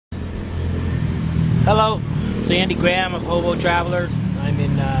Hello, it's Andy Graham of Hobo Traveler. I'm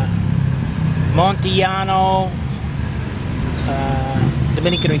in Montellano,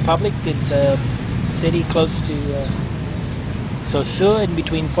 Dominican Republic. It's a city close to Sosua, in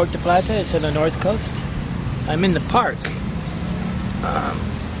between Puerto Plata. It's on the north coast. I'm in the park.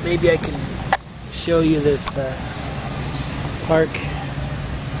 Maybe I can show you this park.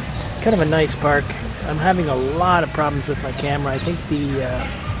 Kind of a nice park. I'm having a lot of problems with my camera. I think the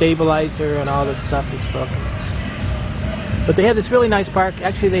stabilizer and all this stuff is broken. But they have this really nice park.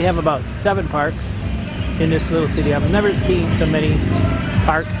 Actually, they have about 7 parks in this little city. I've never seen so many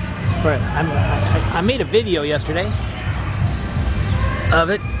parks. But I made a video yesterday of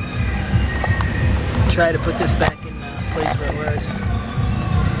it. Try to put this back in the place where it was.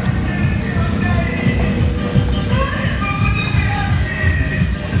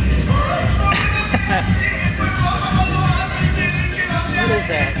 What is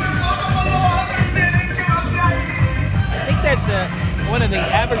that? I think that's one of the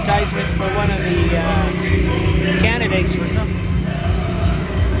advertisements for one of the candidates for something.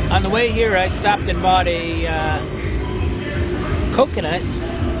 On the way here, I stopped and bought a coconut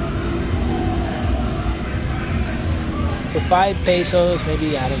for 5 pesos,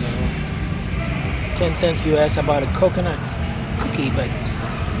 maybe, I don't know, 10 cents US. I bought a coconut cookie, but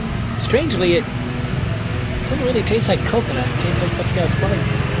strangely, it doesn't really taste like coconut. It tastes like something else.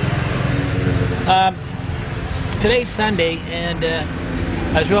 Today's Sunday, and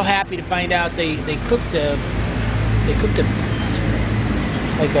I was real happy to find out they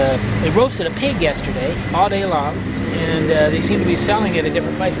roasted a pig yesterday all day long, and they seem to be selling it at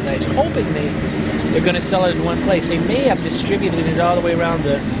different places. I was hoping they're going to sell it in one place. They may have distributed it all the way around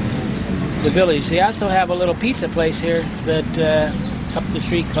the village. They also have a little pizza place here that up the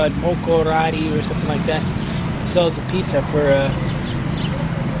street called Mocorati or something like that. Sells a pizza for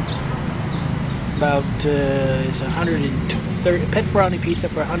about it's 130 pepperoni pizza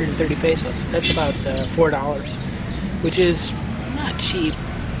for 130 pesos. That's about $4, which is not cheap.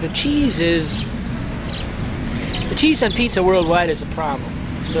 The cheese on pizza worldwide is a problem.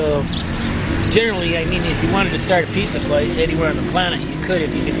 So generally, I mean, if you wanted to start a pizza place anywhere on the planet, you could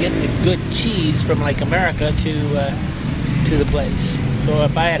if you could get the good cheese from like America to the place. So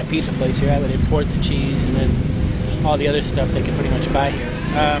if I had a pizza place here, I would import the cheese and then all the other stuff they can pretty much buy here.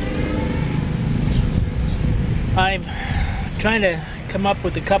 I'm trying to come up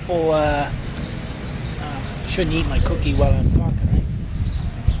with a couple. Shouldn't eat my cookie while I'm talking. Right?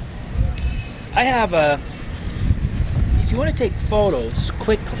 I have a. If you want to take photos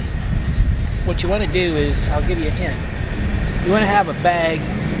quickly, what you want to do is, I'll give you a hint. You want to have a bag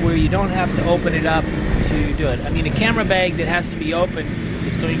where you don't have to open it up to do it. I mean, a camera bag that has to be open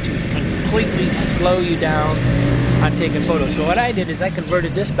is going to completely slow you down on taking photos. So what I did is I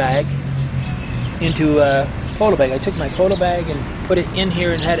converted this bag into a photo bag. I took my photo bag and put it in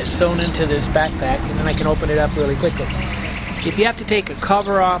here and had it sewn into this backpack, and then I can open it up really quickly. If you have to take a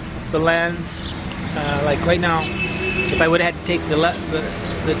cover off the lens, like right now, if I would have had to take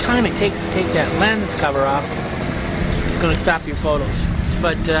the time it takes to take that lens cover off, it's going to stop your photos.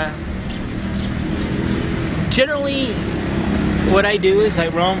 But generally, what I do is I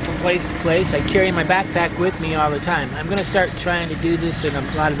roam from place to place. I carry my backpack with me all the time. I'm going to start trying to do this in a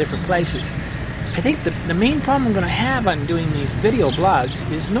lot of different places. I think the main problem I'm going to have on doing these video blogs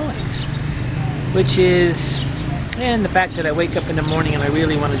is noise, which is, and the fact that I wake up in the morning and I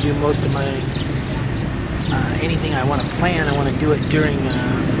really want to do most of my anything I want to plan. I want to do it during the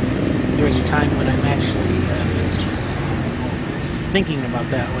time when I'm actually thinking about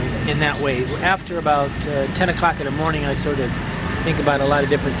in that way. After about 10 o'clock in the morning, I sort of think about a lot of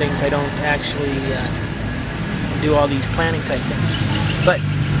different things. I don't actually do all these planning type things. But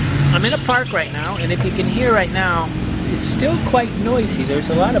I'm in a park right now, and if you can hear right now, it's still quite noisy. There's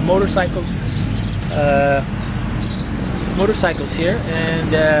a lot of motorcycles here,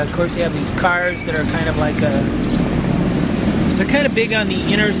 and of course you have these cars that are kind of like they're kind of big on the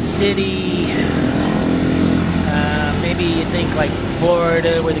inner city. Maybe you think like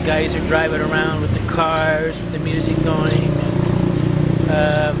Florida, where the guys are driving around with the cars, with the music going.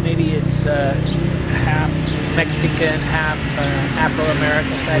 Maybe it's half Mexican, half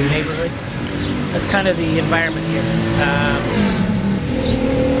Afro-American type neighborhood. That's kind of the environment here.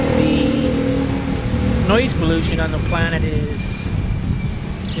 The noise pollution on the planet is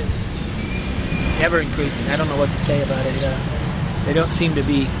just ever increasing. I don't know what to say about it. They don't seem to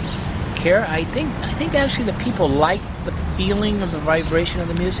be care. I think actually the people like the feeling of the vibration of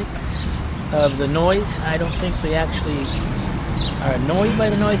the music, of the noise. I don't think they actually are annoyed by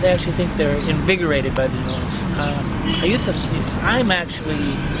the noise. I actually think they're invigorated by the noise. I'm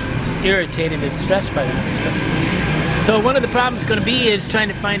actually irritated and stressed by that. So one of the problems going to be is trying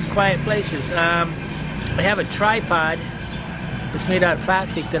to find quiet places. I have a tripod that's made out of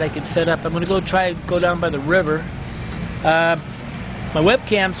plastic that I can set up. I'm going to go down by the river. My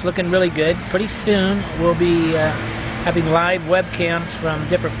webcam's looking really good. Pretty soon we'll be having live webcams from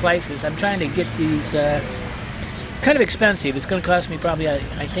different places. I'm trying to get these. It's kind of expensive. It's going to cost me probably,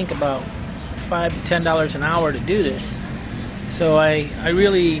 I think, about $5 to $10 an hour to do this. So I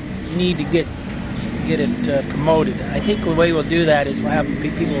really need to get it promoted. I think the way we'll do that is we'll have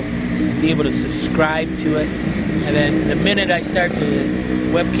people be able to subscribe to it, and then the minute I start the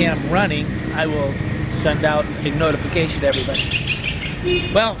webcam running, I will send out a notification to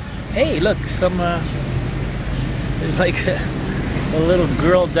everybody. Well, hey, look, there's like a little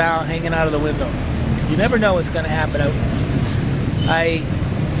girl doll hanging out of the window. You never know what's going to happen. I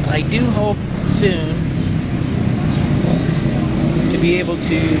do hope soon to be able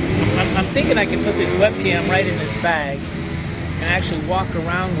to. I'm thinking I can put this webcam right in this bag and actually walk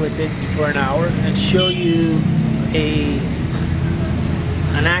around with it for an hour and show you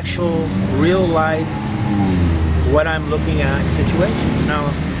an actual real life what I'm looking at situation.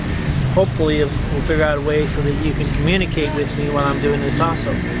 Now, hopefully we'll figure out a way so that you can communicate with me while I'm doing this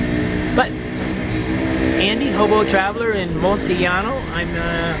also. But Andy, Hobo Traveler in Montellano. I'm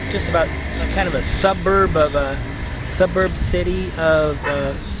just about kind of a suburb of a suburb city of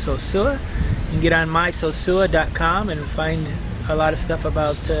Sosua. You can get on mysosua.com and find a lot of stuff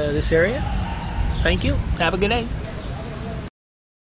about this area. Thank you. Have a good day.